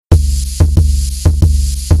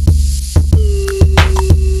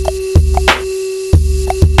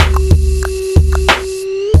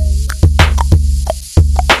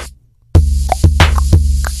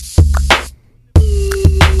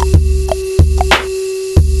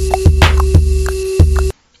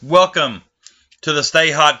Welcome to the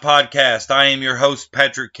Stay Hot Podcast. I am your host,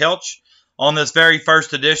 Patrick Kelch. On this very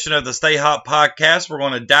first edition of the Stay Hot Podcast, we're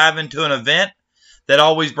going to dive into an event that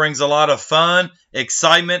always brings a lot of fun,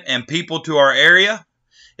 excitement, and people to our area.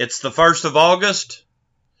 It's the 1st of August.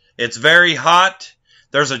 It's very hot.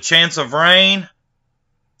 There's a chance of rain.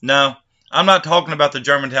 No, I'm not talking about the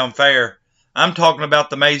Germantown Fair. I'm talking about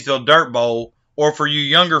the Maysville Dirt Bowl, or for you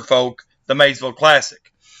younger folk, the Maysville Classic.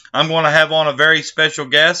 I'm going to have on a very special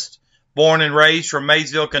guest, born and raised from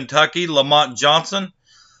Maysville, Kentucky, Lamont Johnson.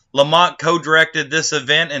 Lamont co-directed this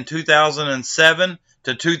event in 2007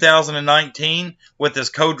 to 2019 with his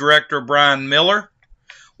co-director, Brian Miller.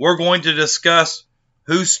 We're going to discuss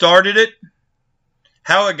who started it,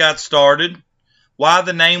 how it got started, why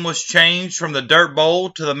the name was changed from the Dirt Bowl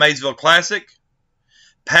to the Maysville Classic,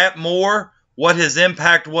 Pat Moore, what his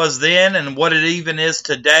impact was then and what it even is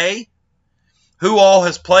today, who all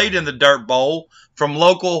has played in the Dirt Bowl, from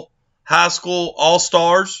local high school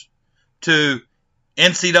all-stars to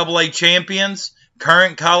NCAA champions,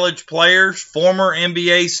 current college players, former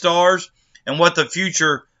NBA stars, and what the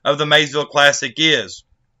future of the Maysville Classic is.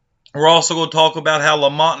 We're also going to talk about how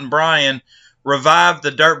Lamont and Brian revived the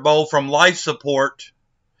Dirt Bowl from life support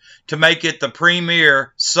to make it the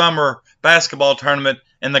premier summer basketball tournament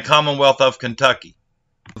in the Commonwealth of Kentucky.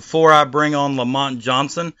 Before I bring on Lamont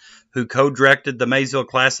Johnson, who co-directed the Maysville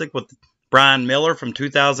Classic with Brian Miller from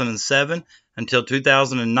 2007 until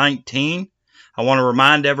 2019, I want to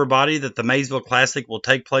remind everybody that the Maysville Classic will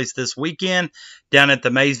take place this weekend down at the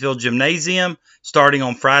Maysville Gymnasium, starting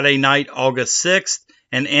on Friday night, August 6th,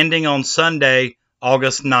 and ending on Sunday,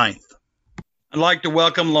 August 9th. I'd like to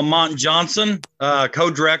welcome Lamont Johnson,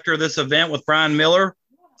 co-director of this event with Brian Miller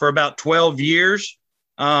for about 12 years.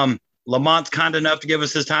 Lamont's kind enough to give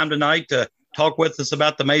us his time tonight to talk with us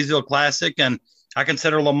about the Maysville Classic, and I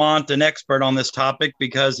consider Lamont an expert on this topic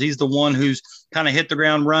because he's the one who's kind of hit the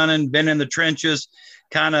ground running, been in the trenches,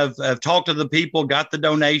 kind of talked to the people, got the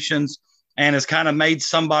donations, and has kind of made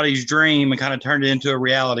somebody's dream and kind of turned it into a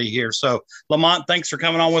reality here. So, Lamont, thanks for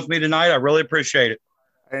coming on with me tonight. I really appreciate it.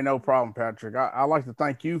 Hey, no problem, Patrick. I'd like to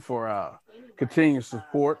thank you for continuing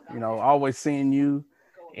support. You know, always seeing you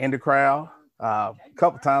in the crowd. A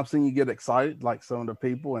couple times seeing you get excited like some of the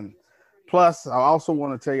people. And plus, I also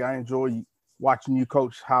want to tell you I enjoy watching you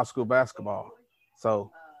coach high school basketball.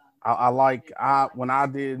 So when I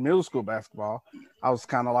did middle school basketball, I was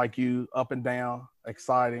kind of like you, up and down,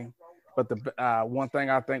 exciting. But the one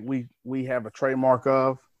thing I think we have a trademark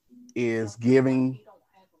of is giving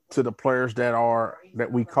to the players that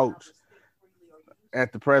we coach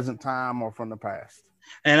at the present time or from the past.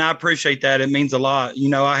 And I appreciate that. It means a lot. You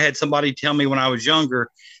know, I had somebody tell me when I was younger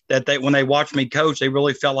that when they watched me coach, they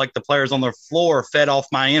really felt like the players on the floor fed off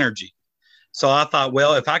my energy. So I thought,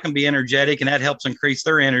 well, if I can be energetic and that helps increase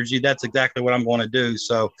their energy, that's exactly what I'm going to do.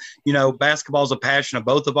 So, you know, basketball is a passion of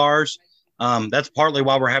both of ours. That's partly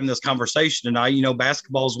why we're having this conversation tonight. You know,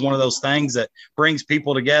 basketball is one of those things that brings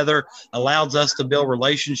people together, allows us to build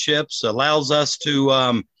relationships, allows us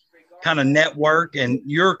to kind of network. And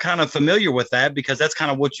you're kind of familiar with that because that's kind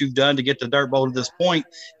of what you've done to get the Dirt Bowl to this point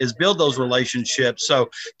is build those relationships. So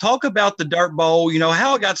talk about the Dirt Bowl, you know,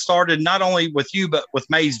 how it got started, not only with you, but with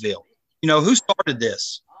Maysville. You know, who started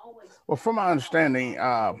this? Well, from my understanding,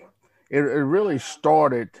 it really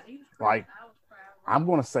started like, I'm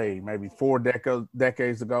going to say maybe 4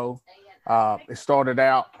 decades ago. It started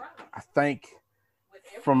out, I think,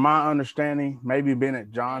 from my understanding, maybe been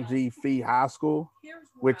at John G. Fee High School,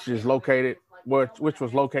 which was located where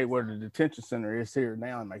the detention center is here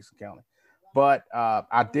now in Mason County. But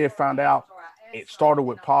I did find out it started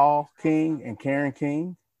with Paul King and Karen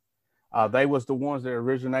King. They was the ones that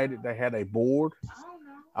originated. They had a board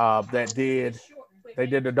that did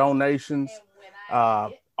the donations.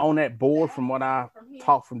 On that board, from what I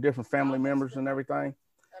talked from different family members and everything,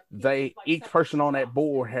 each person on that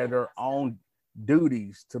board had their own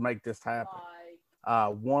duties to make this happen.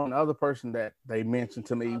 One other person that they mentioned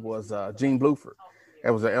to me was Gene Bluford.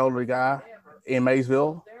 That was an elderly guy in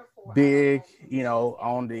Maysville, big, you know,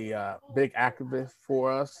 on the big activist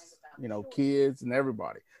for us, you know, kids and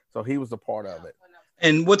everybody. So he was a part of it.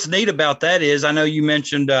 And what's neat about that is I know you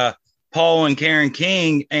mentioned Paul and Karen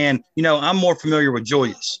King, and, you know, I'm more familiar with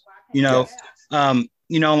Joyous, you know, yes.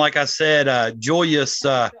 You know, like I said, Joyous,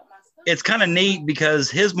 it's kind of neat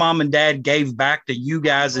because his mom and dad gave back to you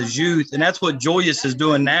guys as youth. And that's what Joyous is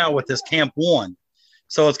doing now with this Camp One.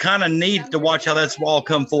 So it's kind of neat to watch how that's all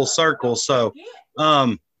come full circle. So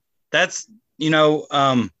that's, you know,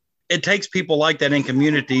 it takes people like that in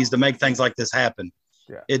communities to make things like this happen.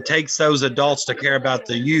 Yeah. It takes those adults to care about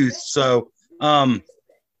the youth. So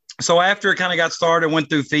So after it kind of got started, went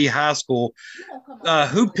through Fee High School,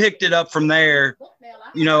 who picked it up from there?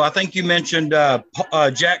 I think you mentioned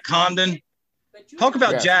Jack Condon. Talk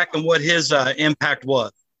about Yes. Jack and what his impact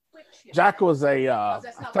was. Jack was I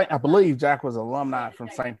believe Jack was an alumni from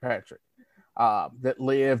St. Patrick that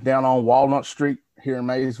lived down on Walnut Street here in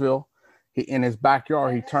Maysville. In his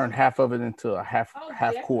backyard, he turned half of it into a half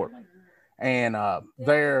court. And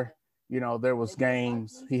there was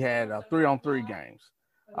games. He had 3-on-3 games.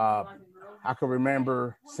 I can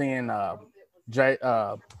remember seeing Jay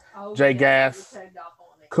Gass,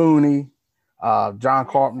 Cooney, John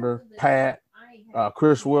Carpenter, Pat,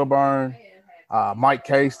 Chris Wilburn, Mike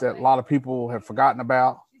Case, that a lot of people have forgotten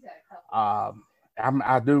about.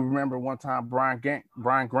 I do remember one time Brian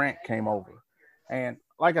Grant came over. And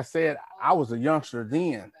like I said, I was a youngster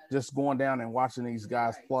then, just going down and watching these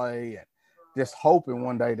guys play and just hoping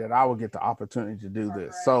one day that I would get the opportunity to do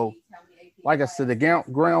this. So, like I said, the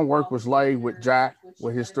groundwork was laid with Jack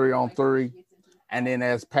with his 3-on-3. And then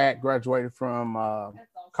as Pat graduated from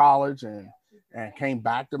college and came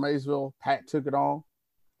back to Maysville, Pat took it on.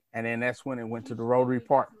 And then that's when it went to the Rotary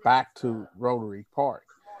Park, back to Rotary Park,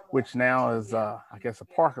 which now is, I guess, a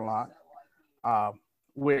parking lot,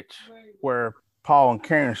 where Paul and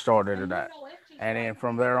Karen started it at. And then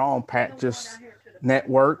from there on, Pat just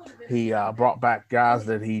networked. He brought back guys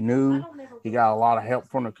that he knew. He got a lot of help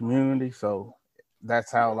from the community. So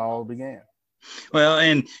that's how it all began. Well,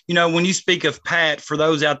 and, when you speak of Pat, for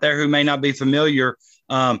those out there who may not be familiar,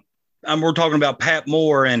 we're talking about Pat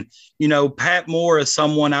Moore. And, Pat Moore is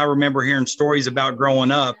someone I remember hearing stories about growing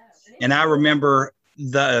up. And I remember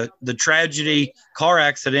the tragedy car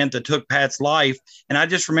accident that took Pat's life. And I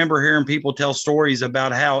just remember hearing people tell stories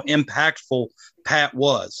about how impactful Pat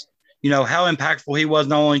was, how impactful he was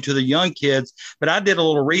not only to the young kids, but I did a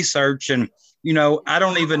little research and, I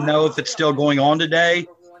don't even know if it's still going on today,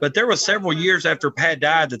 but there was several years after Pat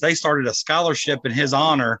died that they started a scholarship in his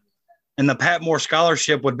honor. And the Pat Moore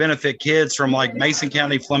Scholarship would benefit kids from like Mason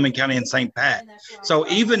County, Fleming County, and St. Pat. So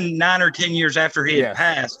even 9 or 10 years after he had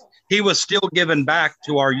passed, he was still giving back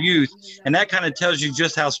to our youth. And that kind of tells you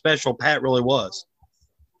just how special Pat really was.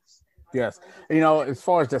 Yes. As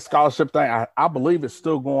far as the scholarship thing, I believe it's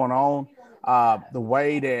still going on. The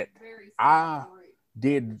way that I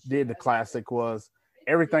did the classic was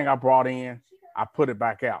everything I brought in, I put it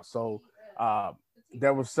back out. So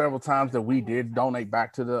there were several times that we did donate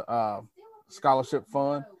back to the scholarship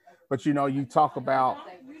fund. But, you talk about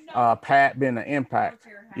Pat being an impact.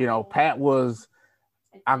 Pat was,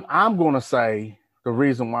 I'm going to say, the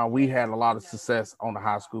reason why we had a lot of success on the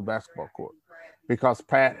high school basketball court. Because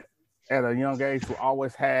Pat, at a young age, we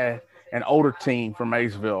always had an older team from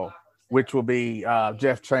Maysville, which will be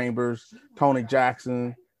Jeff Chambers, Tony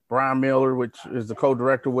Jackson, Brian Miller, which is the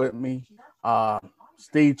co-director with me,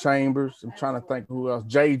 Steve Chambers. I'm trying to think who else.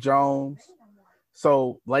 Jay Jones.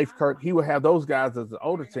 So Leif Kirk, he would have those guys as the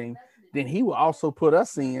older team. Then he would also put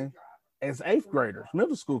us in as 8th graders,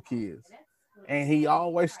 middle school kids. And he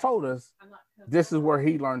always told us, this is where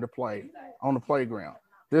he learned to play on the playground.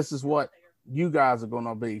 This is what you guys are going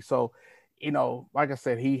to be. So, like I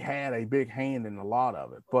said, he had a big hand in a lot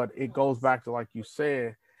of it. But it goes back to, like you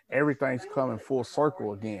said, everything's coming full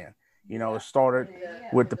circle again. It started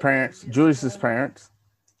with the parents, Julius's parents,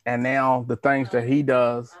 and now the things that he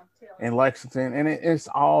does in Lexington. And it's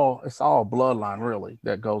all bloodline, really,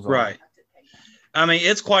 that goes on. Right. I mean,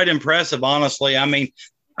 it's quite impressive, honestly. I mean,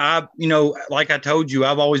 like I told you,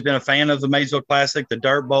 I've always been a fan of the Maysville Classic, the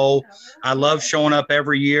Dirt Bowl. I love showing up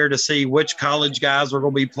every year to see which college guys are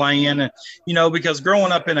going to be playing. And, because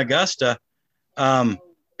growing up in Augusta,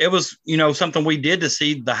 it was, something we did to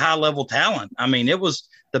see the high level talent. I mean, it was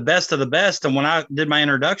the best of the best. And when I did my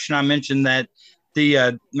introduction, I mentioned that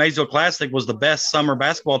the Maysville Classic was the best summer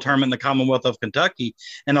basketball tournament in the Commonwealth of Kentucky.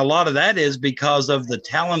 And a lot of that is because of the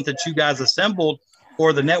talent that you guys assembled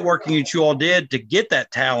or the networking that you all did to get that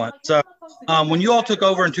talent. So when you all took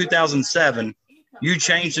over in 2007, you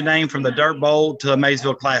changed the name from the Dirt Bowl to the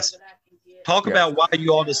Maysville Classic. Talk about why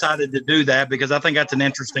you all decided to do that, because I think that's an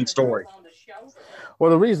interesting story. Well,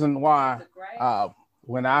 the reason why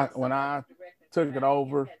when I took it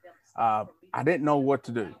over, I didn't know what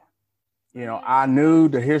to do. I knew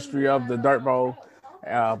the history of the Dirt Bowl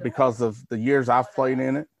because of the years I've played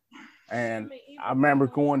in it. And I remember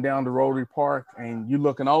going down to Rotary Park and you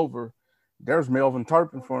looking over, there's Melvin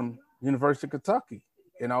Turpin from University of Kentucky,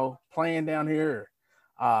 playing down here.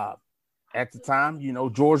 At the time,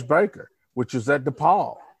 George Baker, which was at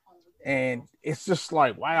DePaul. And it's just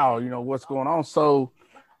like, wow, what's going on? So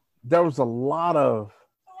there was a lot of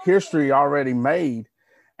history already made.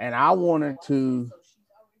 And I wanted to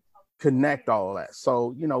connect all of that.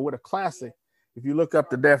 So, you know, with a classic, if you look up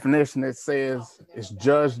the definition, it says it's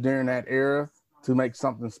judged during that era to make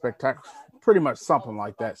something spectacular, pretty much something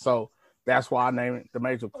like that. So that's why I named it the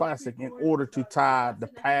Major Classic, in order to tie the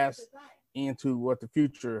past into what the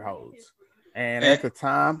future holds. And at the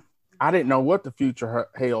time, I didn't know what the future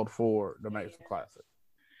held for the Major Classic.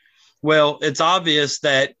 Well, it's obvious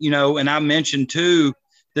that, you know, and I mentioned too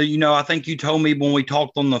that, you know, I think you told me when we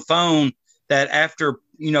talked on the phone that after,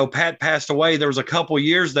 you know, Pat passed away, there was a couple of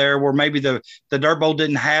years there where maybe the Dirt Bowl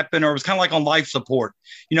didn't happen, or it was kind of like on life support.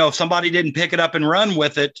 You know, if somebody didn't pick it up and run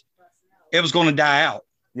with it, it was going to die out.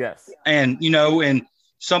 Yes. And, you know, and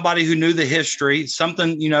somebody who knew the history,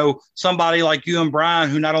 something, you know, somebody like you and Brian,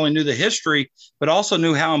 who not only knew the history, but also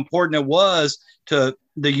knew how important it was to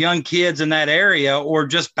the young kids in that area, or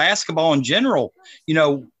just basketball in general. You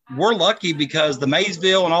know, we're lucky because the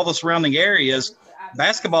Maysville and all the surrounding areas,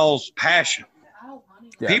 basketball's passion.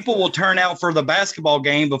 Yeah. People will turn out for the basketball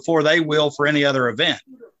game before they will for any other event.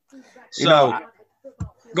 So, you know,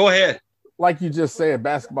 go ahead. Like you just said,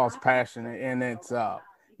 basketball's passion, and it's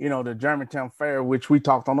you know, the Germantown Fair, which we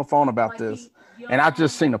talked on the phone about this, and I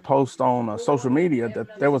just seen a post on social media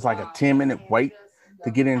that there was like a 10-minute wait to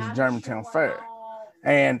get into Germantown Fair.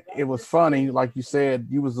 And it was funny, like you said,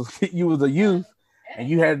 you was a youth, and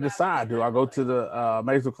you had to decide: do I go to the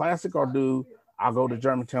Maysville Classic, or do I go to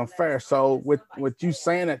Germantown Fair? So with you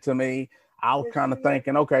saying it to me, I was kind of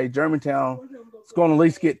thinking, okay, Germantown is going to at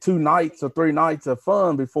least get 2 nights or 3 nights of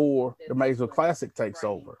fun before the Maysville Classic takes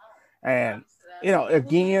over. And you know,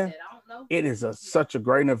 again, it is such a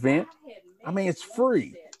great event. I mean, it's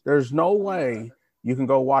free. There's no way you can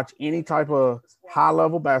go watch any type of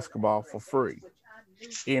high-level basketball for free.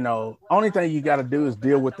 You know, only thing you got to do is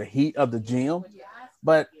deal with the heat of the gym.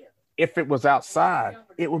 But if it was outside,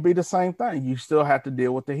 it would be the same thing. You still have to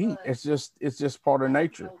deal with the heat. It's just part of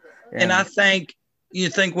nature. And I think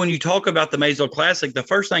when you talk about the Maysville Classic, the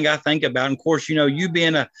first thing I think about, and of course, you know, you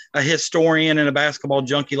being a historian and a basketball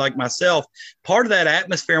junkie like myself, part of that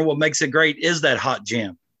atmosphere and what makes it great is that hot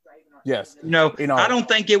gym. Yes. You know, I don't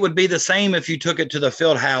think it would be the same if you took it to the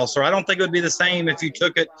field house, or I don't think it would be the same if you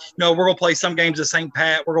took it. No, we're going to play some games at St.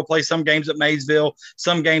 Pat. We're going to play some games at Maysville,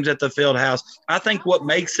 some games at the field house. I think what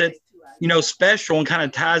makes it, you know, special and kind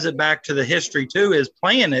of ties it back to the history too is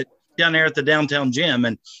playing it down there at the downtown gym.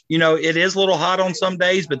 And, you know, it is a little hot on some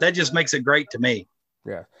days, but that just makes it great to me.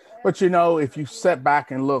 Yeah. But, you know, if you step back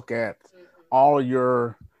and look at all of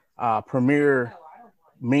your premier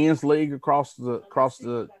men's league across the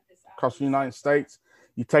United States,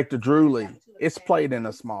 you take the Drew League, it's played in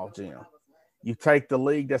a small gym. You take the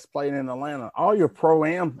league that's played in Atlanta, all your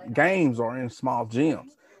pro-am games are in small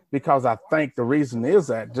gyms, because I think the reason is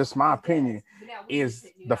that, just my opinion, is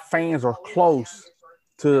the fans are close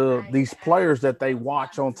to these players that they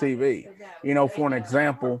watch on TV. You know, for an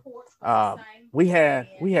example, we had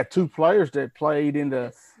 2 players that played in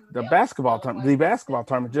the basketball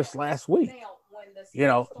tournament just last week. You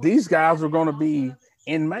know, these guys are going to be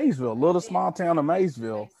in Maysville, little small town of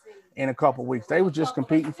Maysville, in a couple of weeks. They were just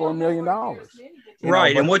competing for $1 million.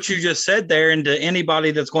 Right. And what you just said there, and to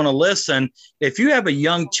anybody that's going to listen, if you have a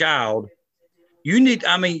young child, you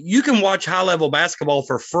can watch high-level basketball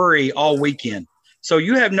for free all weekend. So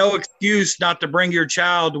you have no excuse not to bring your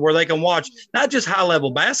child where they can watch not just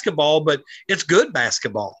high-level basketball, but it's good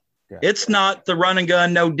basketball. Yeah. It's not the run and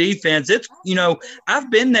gun, no defense. It's, you know,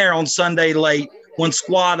 I've been there on Sunday late when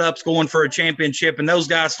squad up's going for a championship and those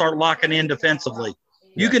guys start locking in defensively.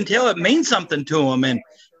 You can tell it means something to them. And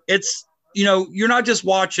it's, you know, you're not just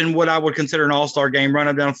watching what I would consider an all-star game, run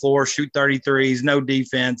up down the floor, shoot 33s, no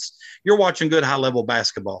defense. You're watching good high-level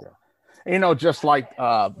basketball. You know, just like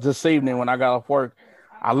this evening when I got off work,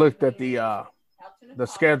 I looked at the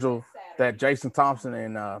schedule that Jason Thompson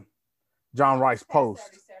and John Rice post.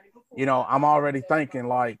 You know, I'm already thinking,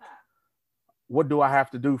 like, what do I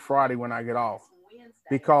have to do Friday when I get off?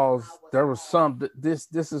 Because there was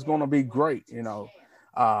this is going to be great, you know.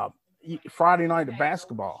 Friday night of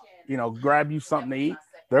basketball, you know, grab you something to eat.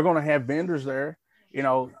 They're going to have vendors there. You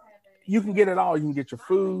know, you can get it all. You can get your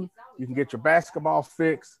food. You can get your basketball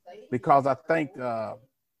fix, because I think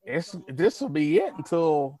this will be it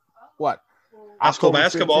until what? High school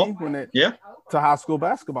basketball. To high school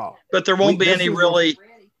basketball. But there won't be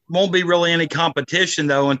any competition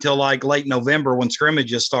though until like late November when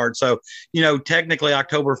scrimmages start. So, you know, technically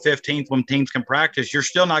October 15th when teams can practice, you're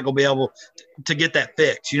still not going to be able to get that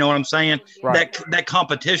fix. You know what I'm saying? Right. That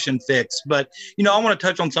competition fix. But, you know, I want to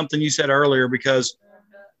touch on something you said earlier, because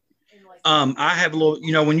I have a little,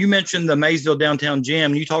 you know, when you mentioned the Maysville downtown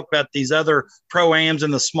gym, you talk about these other pro-ams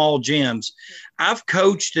and the small gyms. I've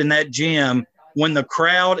coached in that gym when the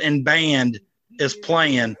crowd and band is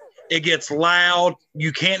playing, it gets loud.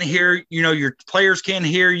 You can't hear, your players can't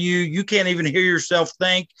hear you. You can't even hear yourself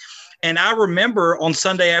think. And I remember on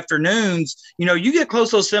Sunday afternoons, you get close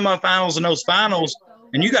to those semifinals and those finals,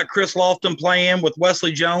 and you got Chris Lofton playing with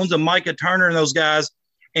Wesley Jones and Micah Turner and those guys.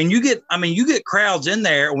 And you get crowds in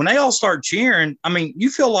there. When they all start cheering, you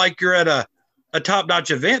feel like you're at a top-notch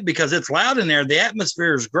event because it's loud in there. The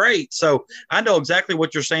atmosphere is great. So I know exactly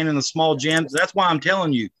what you're saying in the small gyms. That's why I'm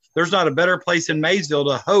telling you, there's not a better place in Maysville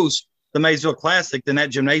to host the Maysville Classic than that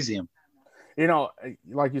gymnasium.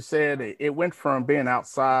 Like you said, it went from being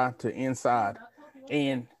outside to inside.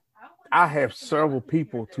 And I have several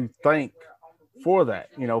people to thank for that.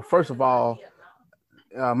 First of all,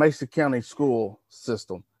 Mason County school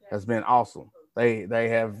system has been awesome. They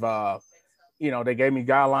have, they gave me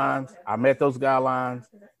guidelines. I met those guidelines.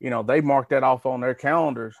 They marked that off on their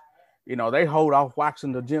calendars. They hold off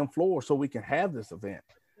waxing the gym floor so we can have this event.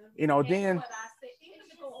 Then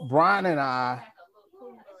Brian and I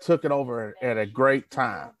took it over at a great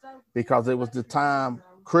time because it was the time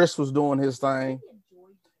Chris was doing his thing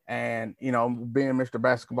and, being Mr.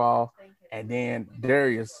 Basketball, and then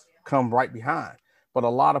Darius come right behind. But a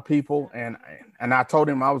lot of people, and I told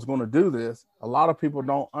him I was going to do this, a lot of people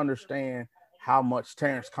don't understand how much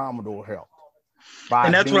Terrence Commodore helped.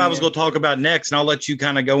 And that's what I was going to talk about next, and I'll let you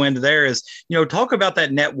kind of go into there is, talk about that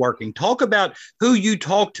networking. Talk about who you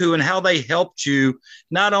talk to and how they helped you,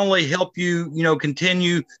 not only help you,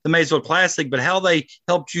 continue the Maysville Classic, but how they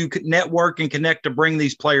helped you network and connect to bring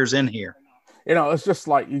these players in here. It's just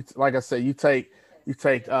like I said, you take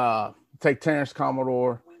Terrence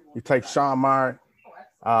Commodore, you take Sean Meyer,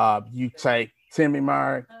 you take Timmy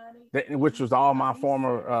Meyer, which was all my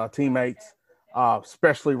former teammates,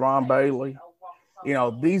 especially Ron Bailey.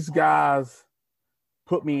 These guys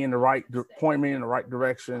point me in the right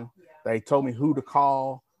direction. They told me who to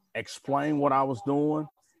call, explain what I was doing,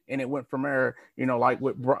 and it went from there. Like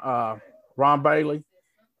with Ron Bailey,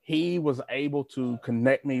 he was able to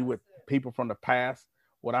connect me with people from the past.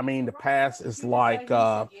 What I mean, the past is like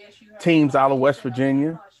teams out of West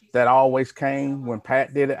Virginia that always came when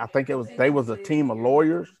Pat did it. I think they was a team of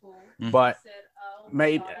lawyers, but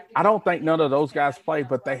I don't think none of those guys played,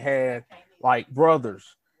 but they had like brothers,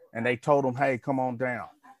 and they told them, hey, come on down.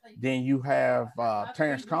 Then you have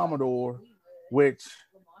Terrence Commodore, which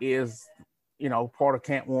is, part of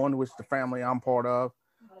Camp One, which the family I'm part of,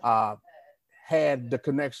 had the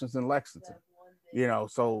connections in Lexington,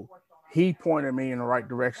 so he pointed me in the right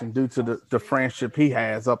direction due to the friendship he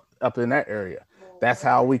has up in that area. That's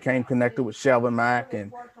how we came connected with Shelvin Mack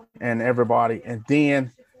and everybody. And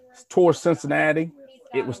then towards Cincinnati,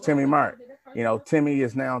 it was Timmy Meyer. Timmy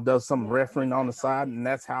does some refereeing on the side, and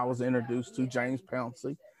that's how I was introduced to James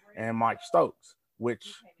Pouncey and Mike Stokes,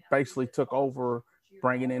 which basically took over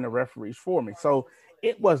bringing in the referees for me. So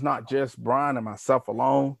it was not just Brian and myself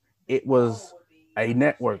alone. It was a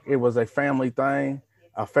network. It was a family thing,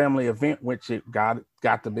 a family event, which it got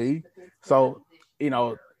to be. So,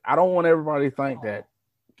 I don't want everybody to think that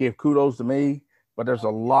give kudos to me, but there's a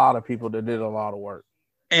lot of people that did a lot of work.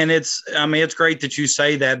 And it's great that you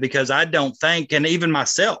say that because I don't think, and even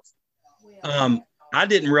myself, I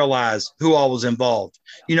didn't realize who all was involved.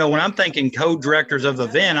 When I'm thinking co-directors of the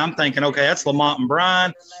event, I'm thinking, okay, that's Lamont and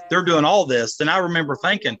Brian. They're doing all this. And I remember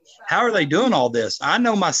thinking, how are they doing all this? I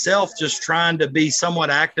know myself just trying to be somewhat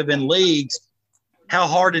active in leagues, how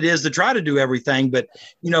hard it is to try to do everything. But,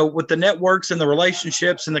 with the networks and the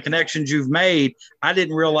relationships and the connections you've made, I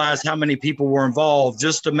didn't realize how many people were involved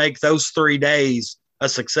just to make those 3 days a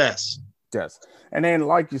success. Yes. And then,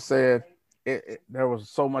 like you said, there was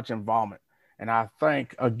so much involvement. And I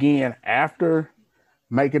think, again, after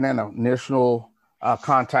making an initial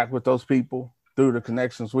contact with those people through the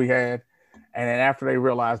connections we had, and then after they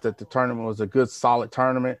realized that the tournament was a good, solid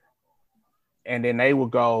tournament, and then they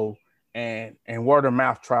would go and word of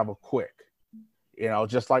mouth travel quick.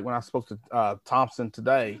 Just like when I spoke to Thompson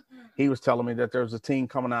today, he was telling me that there's a team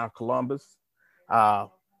coming out of Columbus.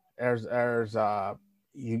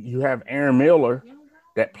 You have Aaron Miller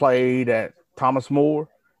that played at Thomas More,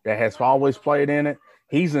 that has always played in it.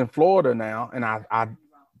 He's in Florida now, and I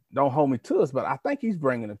don't hold me to this, but I think he's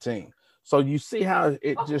bringing a team. So you see how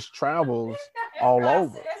it just travels all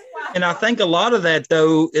over. And I think a lot of that,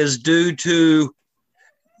 though, is due to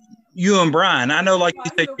you and Brian. I know, like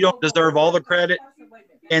you said, you don't deserve all the credit,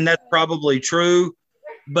 and that's probably true.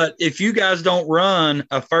 But if you guys don't run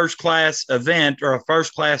a first-class event or a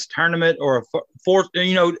first-class tournament or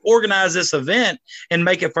organize this event and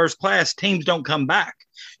make it first-class, teams don't come back.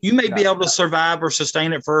 You may be able to survive or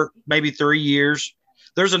sustain it for maybe 3 years,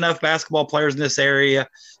 there's enough basketball players in this area,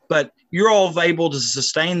 but you're all able to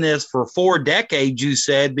sustain this for 4 decades, you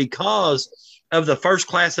said, because of the first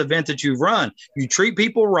class event that you've run. You treat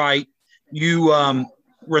people right. You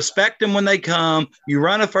respect them when they come. You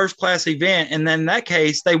run a first class event, and then in that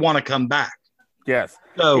case, they want to come back. Yes.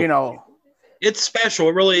 So, it's special.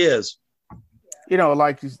 It really is.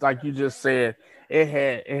 Like you just said, it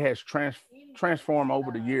has transformed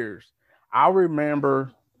over the years. I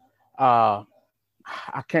remember, I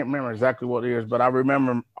can't remember exactly what it is, but I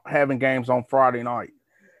remember having games on Friday night.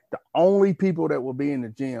 The only people that will be in the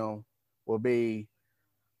gym will be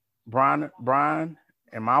Brian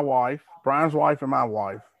and my wife, Brian's wife and my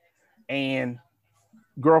wife, and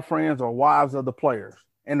girlfriends or wives of the players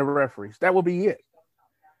and the referees. That will be it.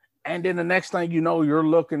 And then the next thing you know,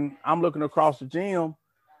 I'm looking across the gym.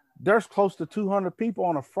 There's close to 200 people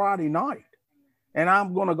on a Friday night. And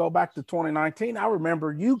I'm going to go back to 2019. I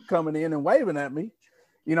remember you coming in and waving at me.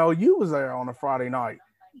 You was there on a Friday night.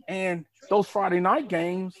 And those Friday night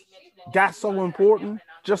games got so important,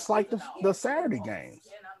 just like the Saturday games.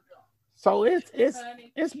 So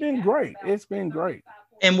it's been great. It's been great.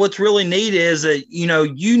 And what's really neat is that,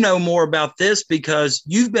 you know more about this because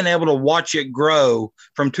you've been able to watch it grow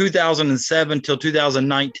from 2007 till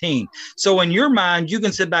 2019. So in your mind, you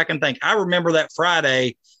can sit back and think, I remember that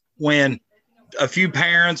Friday when a few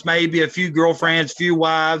parents, maybe a few girlfriends, few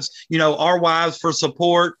wives, our wives for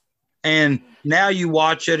support. And now you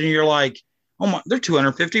watch it and you're like, oh my, there are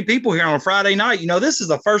 250 people here on a Friday night. This is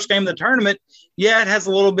the first game of the tournament. Yeah, it has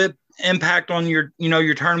a little bit impact on your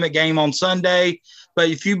tournament game on Sunday. But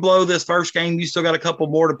if you blow this first game, you still got a couple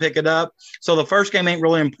more to pick it up. So the first game ain't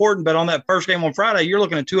really important. But on that first game on Friday, you're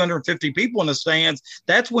looking at 250 people in the stands.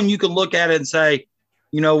 That's when you can look at it and say,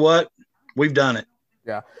 you know what? We've done it.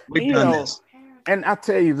 Yeah. We've done this. And I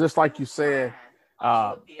tell you, just like you said,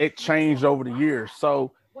 it changed over the years.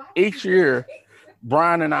 So each year,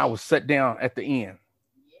 Brian and I would sit down at the end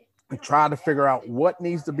and try to figure out what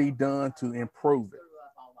needs to be done to improve it.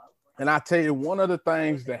 And I tell you, one of the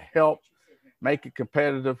things that helped make it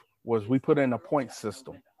competitive was we put in a point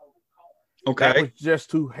system. Okay. That was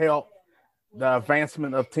just to help the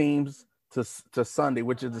advancement of teams to Sunday,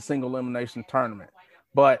 which is the single elimination tournament.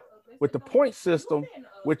 But with the point system,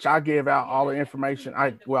 which I gave out all the information,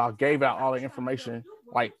 I gave out all the information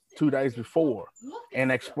like 2 days before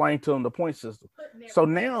and explained to them the point system. So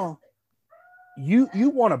now you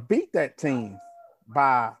want to beat that team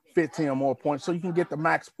by 15 or more points so you can get the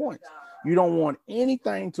max points. You don't want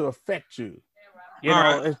anything to affect you.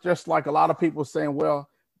 It's just like a lot of people saying, well,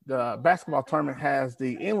 the basketball tournament has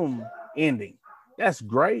the ending. That's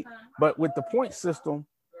great. But with the point system,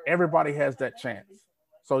 everybody has that chance.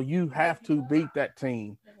 So you have to beat that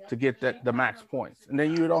team to get the max points. And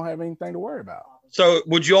then you don't have anything to worry about. So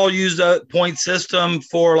would you all use the point system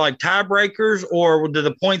for like tiebreakers, or do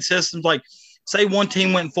the point systems, like say one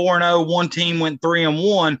team went 4-0, one team went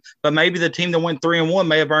 3-1, but maybe the team that went 3-1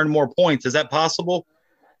 may have earned more points? Is that possible?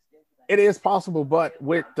 It is possible, but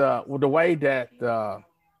with the way that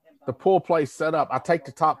the pool play set up, I take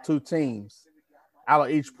the top 2 teams out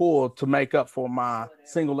of each pool to make up for my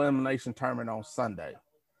single elimination tournament on Sunday.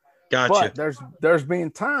 Gotcha. But there's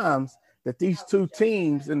been times that these 2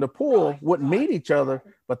 teams in the pool wouldn't meet each other,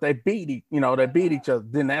 but they beat each other.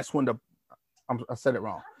 Then that's when I said it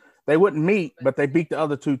wrong. They wouldn't meet, but they beat the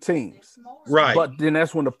other 2 teams. Right. But then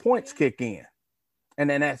that's when the points kick in. And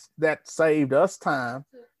then that saved us time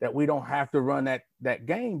that we don't have to run that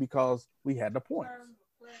game because we had the points.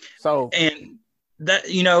 So, and that,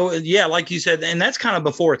 like you said, and that's kind of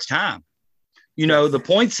before its time. The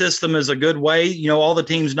point system is a good way. All the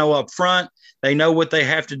teams know up front, they know what they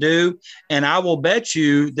have to do. And I will bet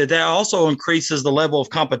you that also increases the level of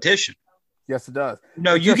competition. Yes, it does.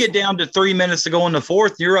 You get down to 3 minutes to go in the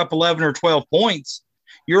fourth, you're up 11 or 12 points.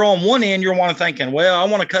 You're on one end, you're thinking, well, I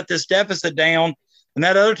want to cut this deficit down. And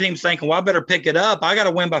that other team's thinking, well, I better pick it up. I got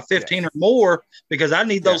to win by 15 or more because I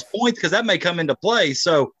need those points because that may come into play.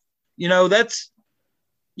 So, that's,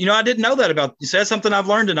 I didn't know that about you. So that's something I've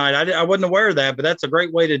learned tonight. I wasn't aware of that, but that's a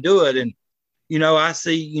great way to do it. And, I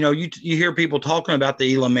see, you hear people talking about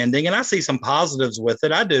the Elam ending, and I see some positives with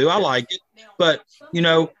it. I do. I like it. But,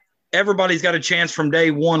 everybody's got a chance from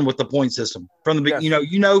day one with the point system. From the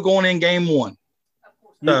beginning, going in game one.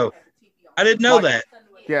 So I didn't know that.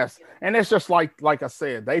 Yes. And it's just like I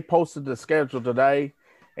said, they posted the schedule today,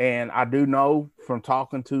 and I do know from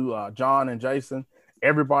talking to John and Jason,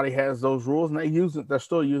 everybody has those rules, and they're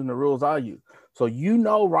still using the rules I use. So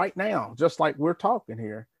right now, just like we're talking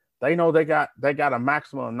here, they know they got a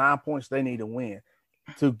maximum of 9 points they need to win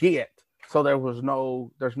to get. So there's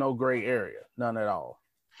no gray area, none at all.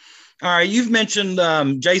 All right, you've mentioned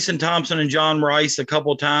Jason Thompson and John Rice a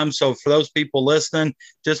couple of times. So for those people listening,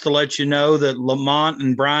 just to let you know that Lamont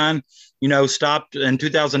and Brian, stopped in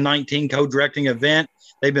 2019 co-directing an event.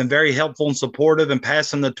 They've been very helpful and supportive and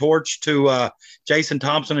passing the torch to Jason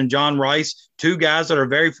Thompson and John Rice, two guys that are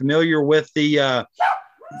very familiar with the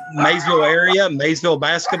Maysville area, Maysville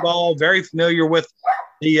basketball, very familiar with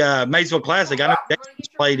the Maysville Classic. I know Jason's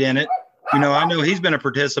played in it. I know he's been a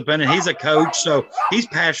participant and he's a coach, so he's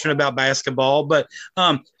passionate about basketball. But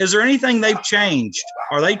is there anything they've changed?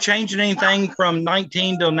 Are they changing anything from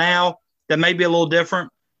 19 till now that may be a little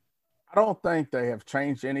different? I don't think they have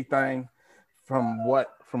changed anything from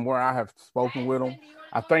where I have spoken with them.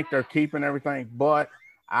 I think they're keeping everything, but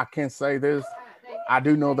I can say this. I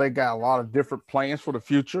do know they got a lot of different plans for the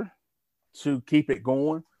future to keep it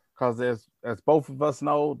going because as both of us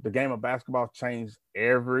know, the game of basketball changed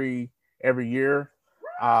every year.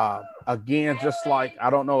 Again, just like, I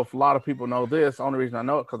don't know if a lot of people know this. The only reason I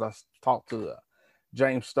know it because I talked to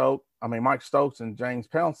Mike Stokes and James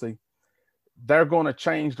Pouncey. They're going to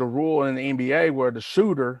change the rule in the NBA where the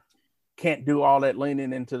shooter can't do all that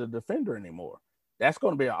leaning into the defender anymore. That's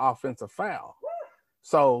going to be an offensive foul.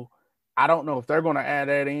 So I don't know if they're going to add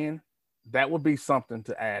that in. That would be something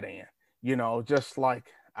to add in. Just like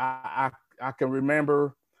I can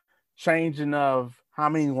remember changing of how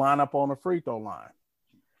many line up on the free throw line.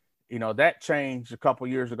 That changed a couple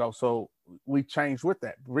years ago. So we changed with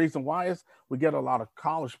that. The reason why is we get a lot of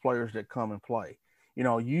college players that come and play.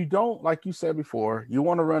 You don't, like you said before, you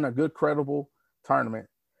want to run a good, credible tournament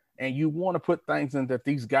and you want to put things in that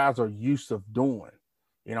these guys are used to doing.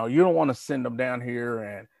 You don't want to send them down here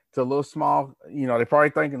and to a little small, they're probably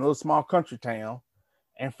thinking a little small country town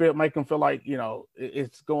and make them feel like,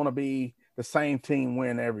 it's going to be the same team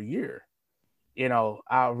win every year.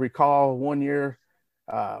 I recall one year,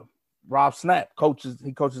 Rob Snap coaches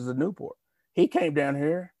at Newport. He came down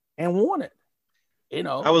here and won it.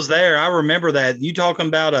 I was there. I remember that. You talking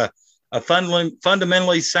about a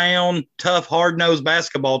fundamentally sound, tough, hard-nosed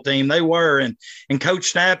basketball team. They were. And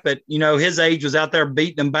Coach Snap at, his age was out there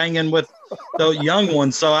beating and banging with the young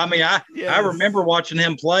ones. So, I remember watching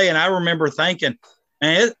him play, and I remember thinking,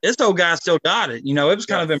 man, this old guy still got it. It was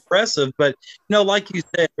kind of impressive. But, like you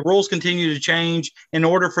said, the rules continue to change. In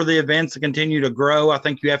order for the events to continue to grow, I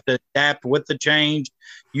think you have to adapt with the change.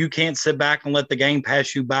 You can't sit back and let the game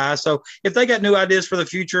pass you by. So if they got new ideas for the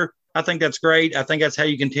future, I think that's great. I think that's how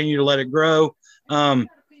you continue to let it grow.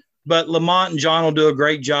 But Lamont and John will do a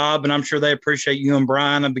great job, and I'm sure they appreciate you and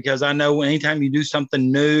Brian because I know anytime you do something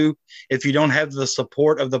new, if you don't have the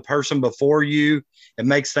support of the person before you, it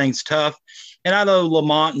makes things tough. And I know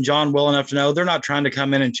Lamont and John well enough to know they're not trying to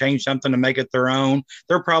come in and change something to make it their own.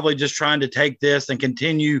 They're probably just trying to take this and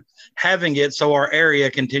continue having it so our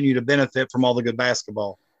area continue to benefit from all the good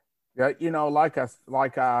basketball. Yeah,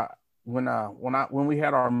 when we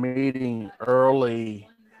had our meeting early,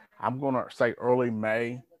 I'm gonna say early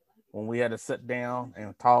May, when we had to sit down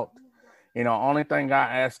and talk. Only thing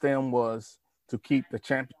I asked them was to keep the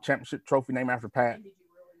championship trophy named after Pat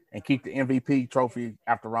and keep the MVP trophy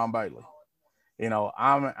after Ron Bailey.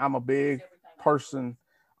 I'm a big person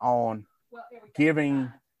on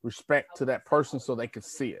giving respect to that person so they could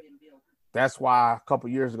see it. That's why a couple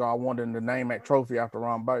of years ago I wanted to name that trophy after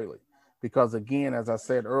Ron Bailey, because again, as I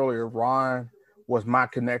said earlier, Ron was my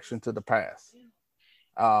connection to the past.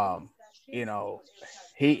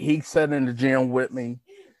 He sat in the gym with me.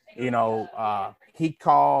 He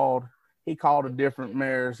called the different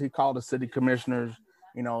mayors. He called the city commissioners.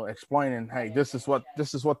 Explaining, hey, this is what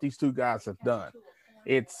these two guys have done.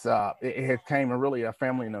 It came really a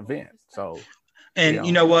family event. So, and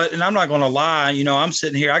you know what? And I'm not going to lie. I'm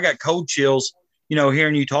sitting here. I got cold chills.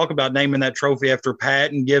 Hearing you talk about naming that trophy after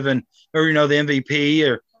Pat and giving, or the MVP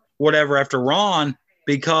or whatever after Ron,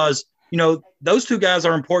 because those two guys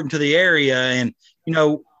are important to the area. And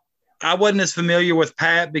I wasn't as familiar with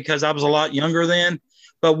Pat because I was a lot younger then.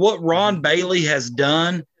 But what Ron Bailey has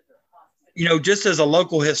done, just as a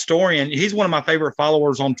local historian, he's one of my favorite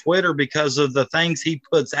followers on Twitter because of the things he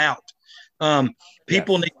puts out.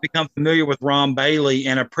 People need to become familiar with Ron Bailey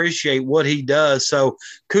and appreciate what he does. So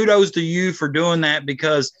kudos to you for doing that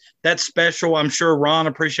because that's special. I'm sure Ron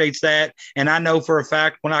appreciates that. And I know for a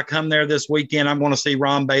fact when I come there this weekend, I'm going to see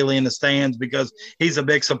Ron Bailey in the stands because he's a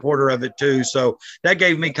big supporter of it too. So that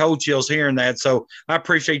gave me cold chills hearing that. So I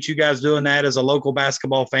appreciate you guys doing that as a local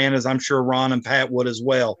basketball fan, as I'm sure Ron and Pat would as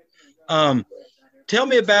well. Tell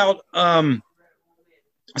me about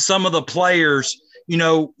some of the players.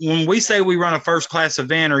 When we say we run a first-class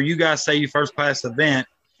event or you guys say you first-class event,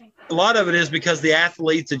 a lot of it is because the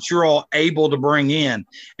athletes that you're all able to bring in.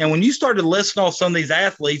 And when you started listing off some of these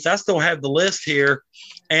athletes, I still have the list here,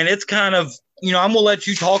 and it's kind of, I'm going to let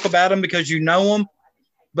you talk about them because you know them,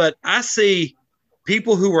 but I see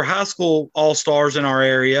people who were high school all-stars in our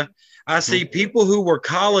area. I see people who were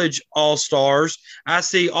college all-stars. I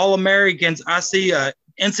see All-Americans. I see a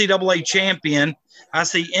NCAA champion. I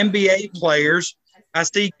see NBA players. I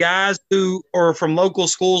see guys who are from local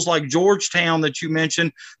schools like Georgetown that you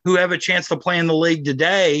mentioned who have a chance to play in the league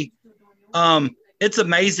today. It's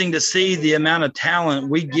amazing to see the amount of talent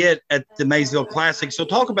we get at the Maysville Classic. So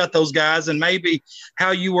talk about those guys and maybe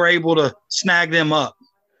how you were able to snag them up.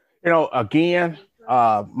 Again,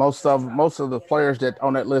 most of the players that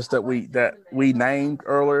on that list that we named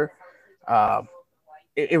earlier,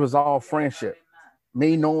 it was all friendship.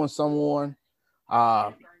 Me knowing someone,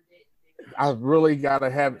 I really got to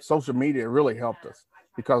have social media really helped us,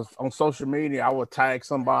 because on social media, I would tag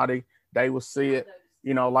somebody, they would see it,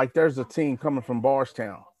 like there's a team coming from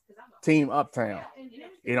Bardstown, Team Uptown.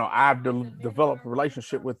 I've developed a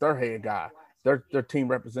relationship with their head guy, their team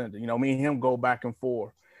representative. Me and him go back and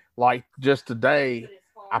forth. Like just today,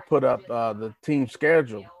 I put up the team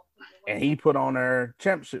schedule and he put on their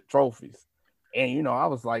championship trophies. And, I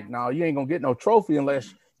was like, no, you ain't going to get no trophy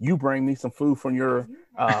unless you bring me some food from your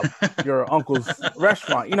uncle's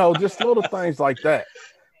restaurant, just little things like that.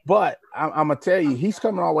 But I'm going to tell you, he's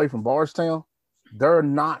coming all the way from Bardstown. They're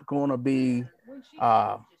not going to be,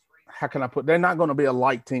 they're not going to be a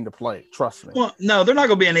light team to play. Trust me. Well, no, they're not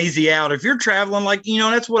going to be an easy out. If you're traveling, like,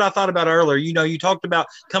 that's what I thought about earlier. You talked about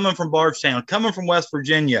coming from Bardstown, coming from West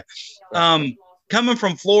Virginia, coming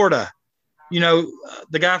from Florida,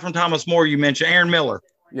 the guy from Thomas More you mentioned, Aaron Miller.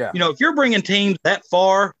 Yeah. If you're bringing teams that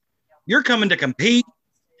far, you're coming to compete,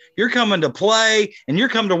 you're coming to play, and you're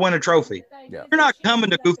coming to win a trophy. Yeah. You're not coming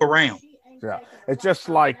to goof around. Yeah. It's just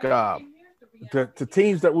like the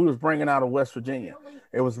teams that we was bringing out of West Virginia.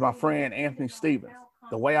 It was my friend Anthony Stevens.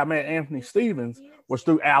 The way I met Anthony Stevens was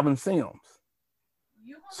through Alvin Sims.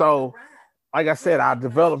 So, like I said, I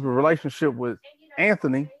developed a relationship with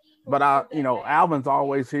Anthony, but Alvin's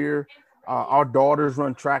always here. Our daughters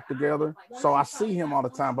run track together, so I see him all the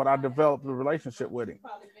time, but I developed a relationship with him.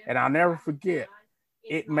 And I'll never forget,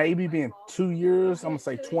 it maybe been 2 years, I'm going to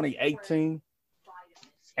say 2018,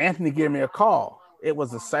 Anthony gave me a call. It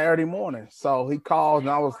was a Saturday morning, so he called,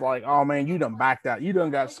 and I was like, oh, man, you done backed out. You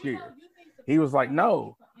done got scared. He was like,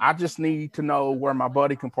 no, I just need to know where my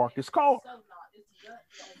buddy can park his car.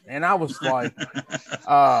 And I was like,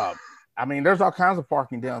 there's all kinds of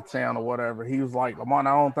parking downtown or whatever. He was like, Lamont,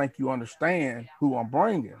 I don't think you understand who I'm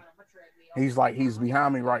bringing. He's like, he's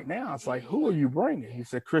behind me right now. It's like, who are you bringing? He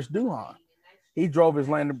said, Chris Duhon. He drove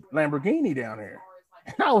Lamborghini down here.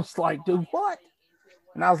 And I was like, dude, what?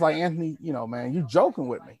 And I was like, Anthony, man, you joking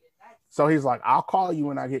with me. So he's like, I'll call you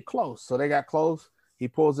when I get close. So they got close. He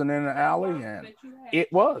pulls it in the alley, and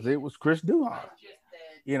it was Chris Duhon.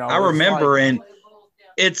 I remember, and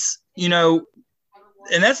it's,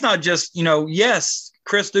 and that's not just, yes,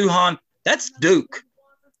 Chris Duhon, that's Duke.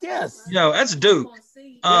 Yes. That's Duke.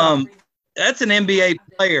 That's an NBA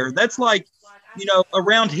player. That's like,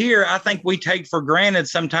 around here, I think we take for granted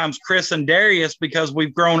sometimes Chris and Darius because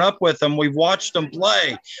we've grown up with them. We've watched them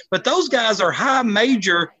play. But those guys are high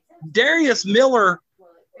major. Darius Miller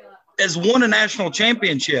has won a national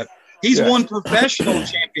championship. He's won professional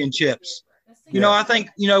championships. I think,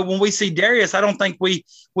 when we see Darius, I don't think we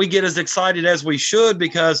get as excited as we should,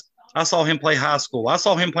 because I saw him play high school. I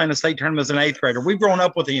saw him play in a state tournament as an 8th grader. We've grown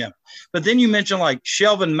up with him. But then you mentioned like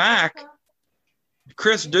Shelvin Mack,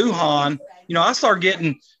 Chris Duhon. I start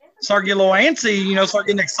getting a little antsy, start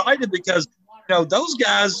getting excited because, those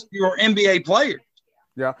guys, you're NBA players.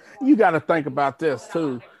 Yeah. You got to think about this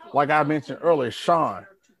too. Like I mentioned earlier, Sean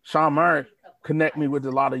Merrick connect me with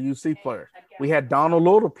a lot of UC players. We had Donald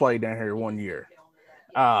Little play down here one year.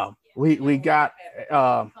 We got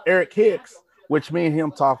Eric Hicks, which me and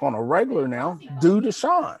him talk on a regular now due to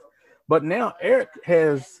Sean. But now Eric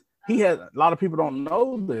a lot of people don't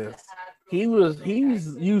know this. He's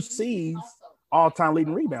UC's all-time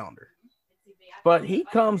leading rebounder. But he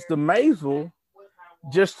comes to Maysville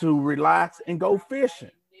just to relax and go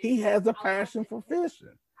fishing. He has a passion for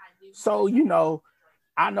fishing. So,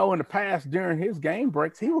 I know in the past during his game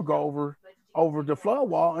breaks, he would go over the flood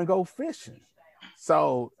wall and go fishing.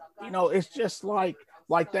 So, it's just like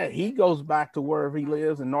that. He goes back to wherever he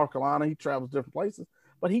lives in North Carolina. He travels different places,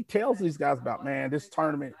 but he tells these guys about, man, this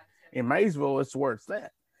tournament in Maysville is where it's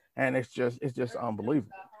at. And it's just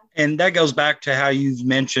unbelievable. And that goes back to how you've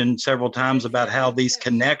mentioned several times about how these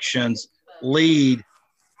connections lead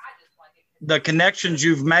the connections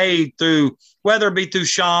you've made through, whether it be through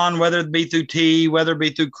Sean, whether it be through T, whether it be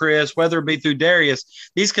through Chris, whether it be through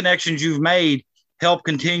Darius, these connections you've made help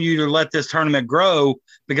continue to let this tournament grow,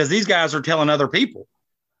 because these guys are telling other people,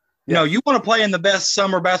 you know, you want to play in the best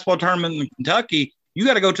summer basketball tournament in Kentucky, you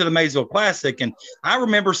got to go to the Maysville Classic. And I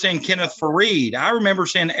remember seeing Kenneth Fareed. I remember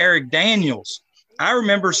seeing Eric Daniels. I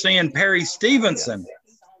remember seeing Perry Stevenson.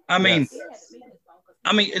 I mean,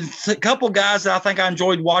 a couple guys that I think I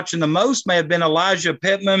enjoyed watching the most may have been Elijah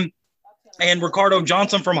Pittman and Ricardo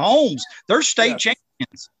Johnson from Holmes. They're state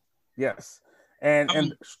champions. Yes.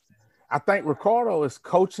 And I think Ricardo is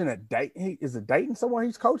coaching at Dayton. Is it Dayton somewhere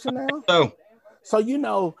he's coaching now? So, you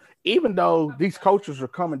know, even though these coaches are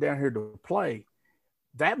coming down here to play,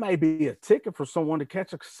 that may be a ticket for someone to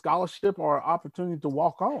catch a scholarship or an opportunity to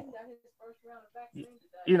walk on.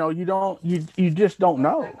 You know, you just don't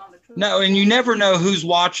know. No, and you never know who's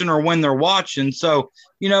watching or when they're watching. So,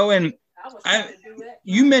 you know, and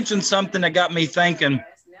you mentioned something that got me thinking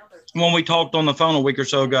when we talked on the phone a week or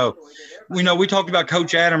so ago. You know, we talked about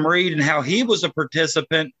Coach Adam Reed and how he was a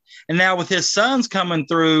participant, and now with his sons coming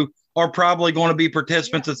through are probably going to be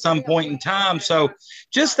participants at some point in time. So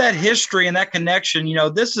just that history and that connection, you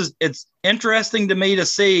know, it's interesting to me to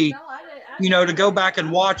see, you know, to go back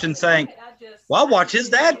and watch and think, well, I watched his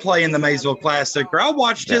dad play in the Maysville Classic, or I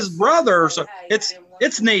watched his brother. So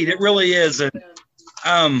it's neat. It really is. And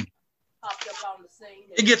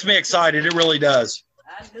it gets me excited. It really does.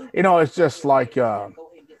 You know, it's just like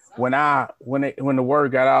when the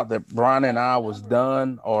word got out that Brian and I was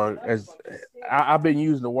done, or as I've been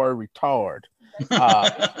using the word retard.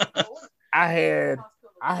 I had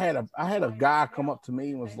a guy come up to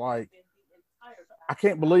me and was like, "I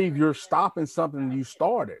can't believe you're stopping something you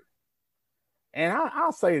started." And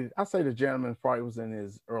I'll say the gentleman probably was in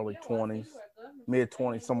his early 20s, mid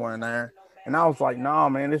 20s, somewhere in there. And I was like, "No,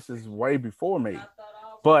 man, this is way before me."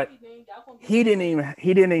 But he didn't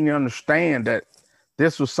even understand that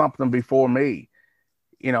this was something before me.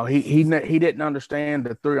 You know, he didn't understand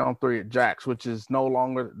the 3-on-3 at Jack's, which is no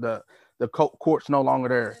longer the court's no longer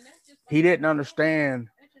there. He didn't understand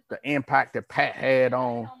the impact that Pat had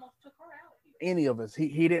on any of us.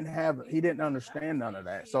 He didn't understand none of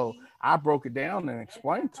that. So I broke it down and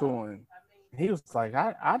explained to him. He was like,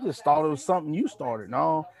 I just thought it was something you started.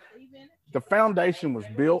 No, the foundation was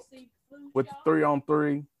built with the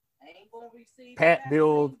 3-on-3. Pat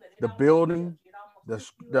built the building, the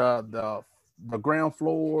ground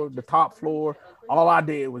floor, the top floor. All I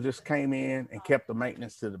did was just came in and kept the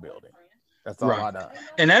maintenance to the building. That's all I done.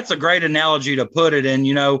 And that's a great analogy to put it in,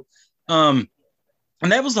 you know.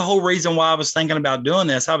 And that was the whole reason why I was thinking about doing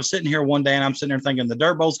this. I was sitting here one day and I'm sitting there thinking the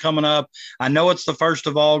Dirt Bowl's coming up. I know it's the 1st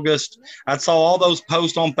of August. I saw all those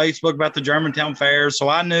posts on Facebook about the Germantown Fairs. So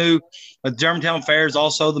I knew the Germantown Fair is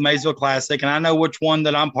also the Maysville Classic. And I know which one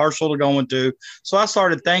that I'm partial to going to. So I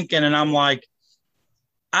started thinking, and I'm like,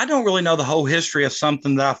 I don't really know the whole history of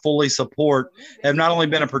something that I fully support, have not only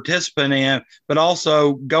been a participant in, but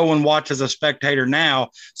also go and watch as a spectator now.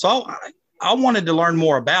 So I wanted to learn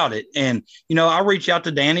more about it. And, you know, I reached out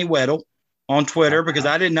to Danny Weddle on Twitter because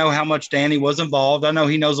I didn't know how much Danny was involved. I know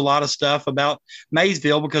he knows a lot of stuff about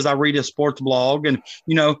Maysville because I read his sports blog. And,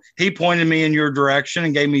 you know, he pointed me in your direction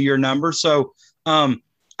and gave me your number. So I'm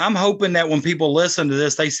hoping that when people listen to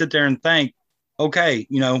this, they sit there and think, okay,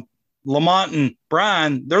 you know, Lamont and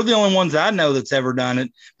Brian, they're the only ones I know that's ever done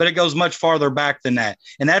it, but it goes much farther back than that.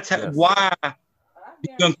 And that's why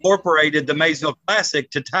you incorporated the Maysville Classic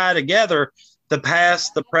to tie together the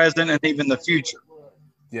past, the present, and even the future.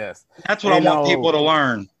 Yes. That's what I want people to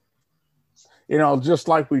learn. You know, just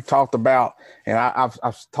like we talked about, and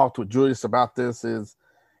I've talked with Julius about this, is,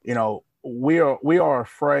 you know, we are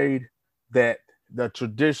afraid that the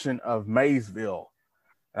tradition of Maysville,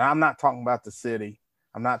 and I'm not talking about the city,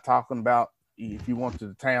 I'm not talking about if you went to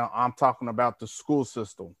the town, I'm talking about the school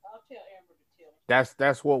system. That's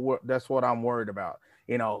what I'm worried about.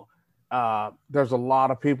 You know, there's a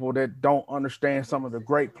lot of people that don't understand some of the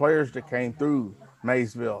great players that came through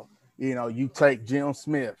Maysville. You know, you take Jim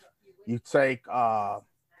Smith, you take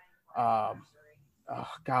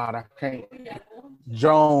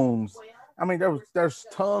Jones. I mean, there's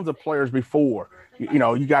tons of players before. You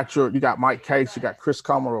know, you got Mike Case, you got Chris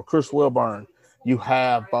Commodore, Chris Wilburn, you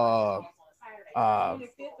have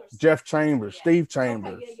Jeff Chambers, Steve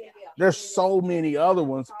Chambers. There's so many other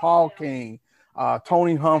ones, Paul King,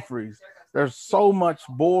 Tony Humphreys. There's so much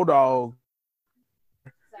Bulldog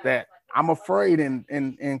that I'm afraid in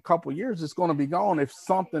a couple of years it's going to be gone if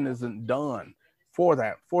something isn't done for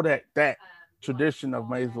that tradition of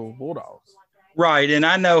Maysville Bulldogs. Right. And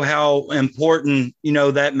I know how important, you know,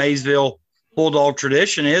 that Maysville Bulldog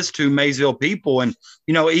tradition is to Maysville people. And,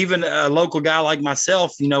 even a local guy like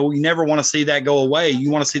myself, you never want to see that go away.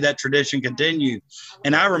 You want to see that tradition continue.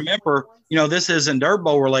 And I remember, this isn't Dirt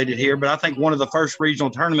Bowl related here, but I think one of the first regional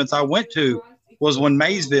tournaments I went to was when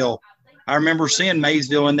Maysville, I remember seeing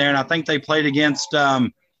Maysville in there, and I think they played against,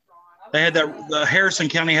 they had Harrison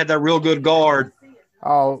County had that real good guard.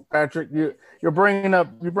 Oh, Patrick, you're bringing up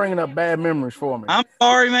bad memories for me. I'm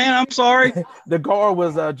sorry, man. I'm sorry. The guard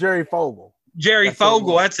was Jerry Fogle. Jerry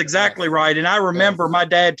Fogle. That's exactly right. And I remember my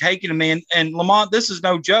dad taking me, and Lamont, this is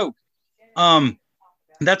no joke.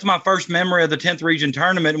 That's my first memory of the 10th region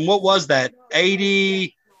tournament. And what was that?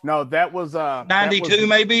 80? No, that was 92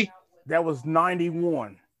 maybe? That was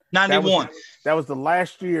 91. 91. That was the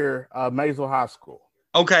last year of Maysville High School.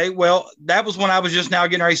 Okay, well, that was when I was just now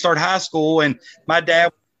getting ready to start high school, and my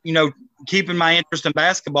dad, keeping my interest in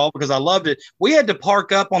basketball because I loved it. We had to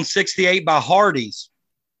park up on 68 by Hardee's.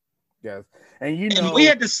 Yes, and we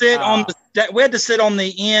had to sit on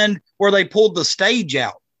the end where they pulled the stage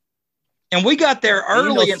out, and we got there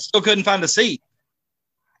early and still couldn't find a seat.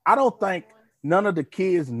 I don't think none of the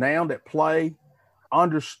kids now that play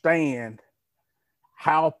understand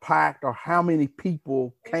how packed or how many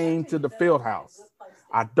people came to the field house.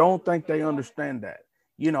 I don't think they understand that.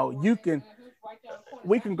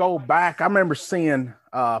 We can go back. I remember seeing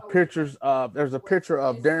pictures of, there's a picture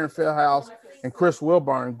of Darren Fieldhouse and Chris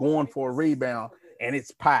Wilburn going for a rebound, and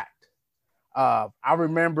it's packed. I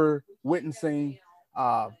remember witnessing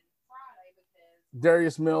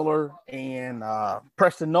Darius Miller and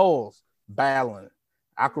Preston Knowles battling.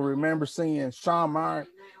 I can remember seeing Sean Meyer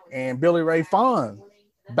and Billy Ray Fawn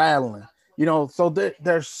battling. So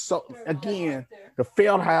there's again, the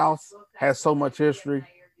field house has so much history.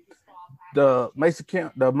 The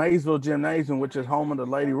Maysville Gymnasium, which is home of the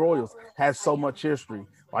Lady Royals, has so much history.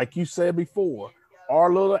 Like you said before,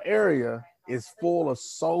 our little area is full of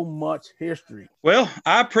so much history. Well,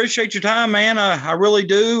 I appreciate your time, man. I really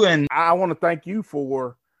do. And I want to thank you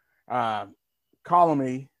for calling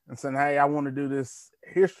me and saying, hey, I want to do this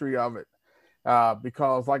history of it.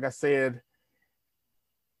 Because like I said,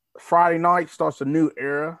 Friday night starts a new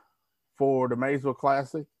era for the Maysville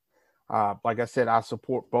Classic. Like I said, I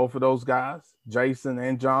support both of those guys, Jason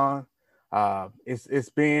and John. It's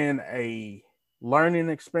been a learning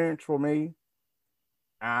experience for me.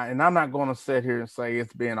 And I'm not going to sit here and say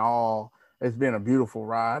it's been a beautiful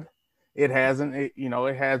ride. It hasn't.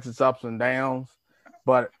 It has its ups and downs.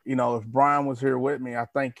 But, if Brian was here with me, I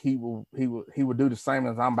think he would do the same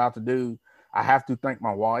as I'm about to do. I have to thank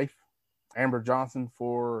my wife, Amber Johnson,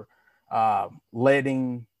 for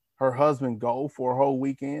letting her husband go for a whole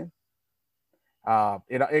weekend.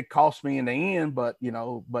 It cost me in the end, but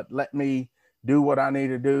let me do what I need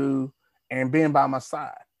to do and being by my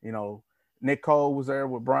side. Nick Cole was there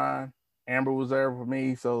with Brian, Amber was there with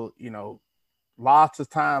me. So, lots of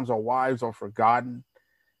times our wives are forgotten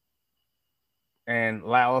and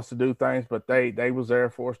allow us to do things, but they was there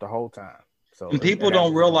for us the whole time. So, and people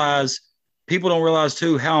don't realize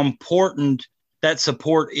too how important that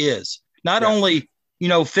support is. Not only,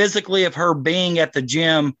 physically of her being at the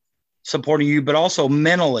gym supporting you, but also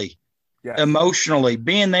mentally, emotionally,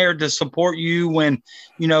 being there to support you when,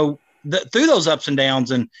 through those ups and downs.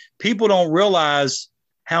 And people don't realize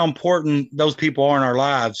how important those people are in our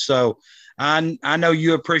lives. So I know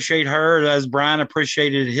you appreciate her as Brian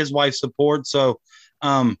appreciated his wife's support. So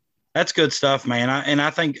that's good stuff, man.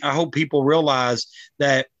 I hope people realize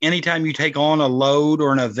that anytime you take on a load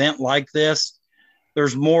or an event like this,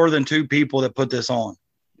 there's more than two people that put this on.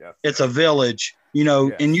 Yes. It's a village,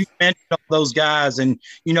 yes. And you mentioned those guys and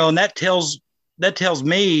that tells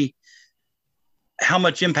me how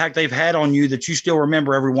much impact they've had on you that you still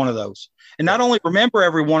remember every one of those. And not only remember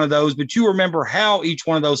every one of those, but you remember how each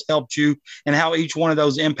one of those helped you and how each one of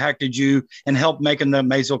those impacted you and helped making the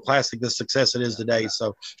Maysville Classic the success it is today.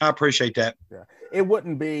 So I appreciate that. Yeah. It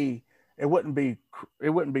wouldn't be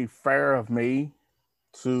fair of me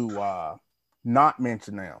to not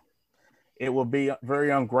mention them. It would be very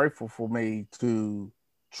ungrateful for me to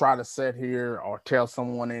try to sit here or tell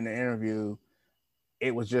someone in the interview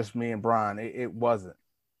it was just me and Brian. It wasn't.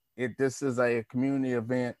 This is a community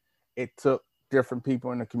event. It took different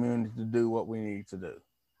people in the community to do what we need to do.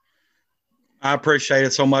 I appreciate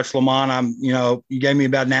it so much, Lamont. You gave me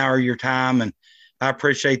about an hour of your time, and I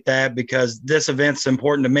appreciate that because this event's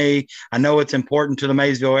important to me. I know it's important to the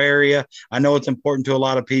Maysville area. I know it's important to a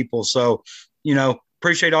lot of people. So,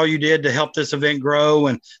 appreciate all you did to help this event grow,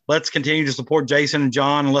 and let's continue to support Jason and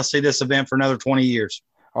John, and let's see this event for another 20 years.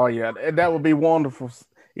 Oh yeah, that would be wonderful.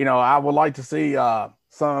 I would like to see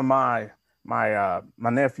some of my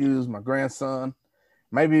nephews, my grandson,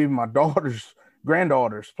 maybe even my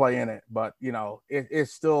granddaughters playing it. But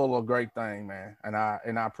it's still a great thing, man. And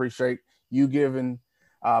I appreciate you giving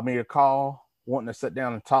me a call, wanting to sit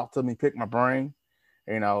down and talk to me, pick my brain.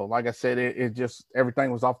 Like I said, it just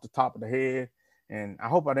everything was off the top of the head, and I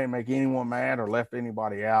hope I didn't make anyone mad or left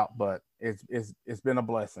anybody out. But it's been a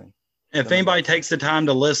blessing. If anybody takes the time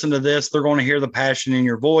to listen to this, they're going to hear the passion in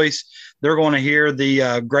your voice. They're going to hear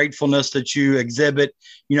the gratefulness that you exhibit,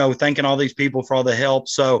 thanking all these people for all the help.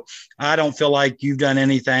 So I don't feel like you've done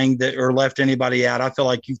anything that or left anybody out. I feel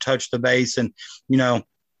like you've touched the base, and,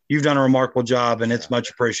 you've done a remarkable job, and it's much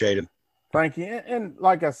appreciated. Thank you. And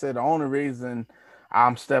like I said, the only reason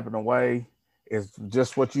I'm stepping away is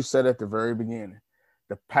just what you said at the very beginning,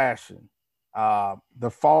 the passion. The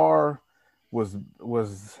FAR was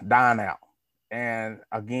dying out. And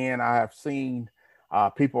again, I have seen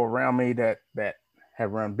people around me that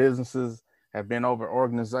have run businesses, have been over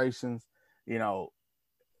organizations,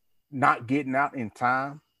 not getting out in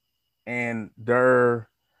time, and their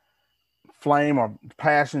flame or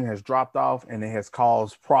passion has dropped off, and it has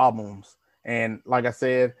caused problems. And like I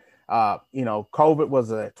said, COVID was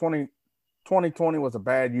 2020 was a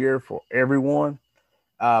bad year for everyone.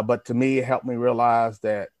 But to me, it helped me realize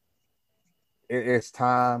that it's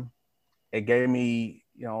time. It gave me,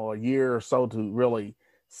 a year or so to really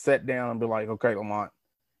sit down and be like, okay, Lamont,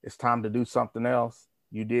 it's time to do something else.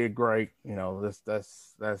 You did great. Let's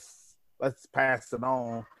pass it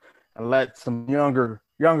on and let some younger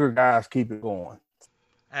guys keep it going.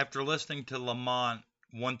 After listening to Lamont,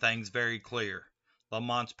 one thing's very clear.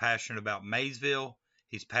 Lamont's passionate about Maysville.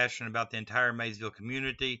 He's passionate about the entire Maysville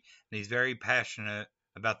community, and he's very passionate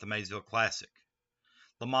about the Maysville Classic.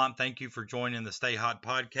 Lamont, thank you for joining the Stay Hot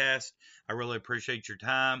podcast. I really appreciate your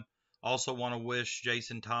time. Also want to wish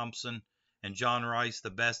Jason Thompson and John Rice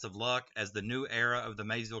the best of luck as the new era of the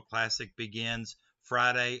Maysville Classic begins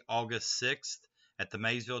Friday, August 6th at the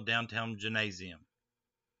Maysville Downtown Gymnasium.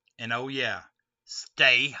 And oh yeah,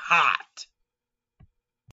 stay hot!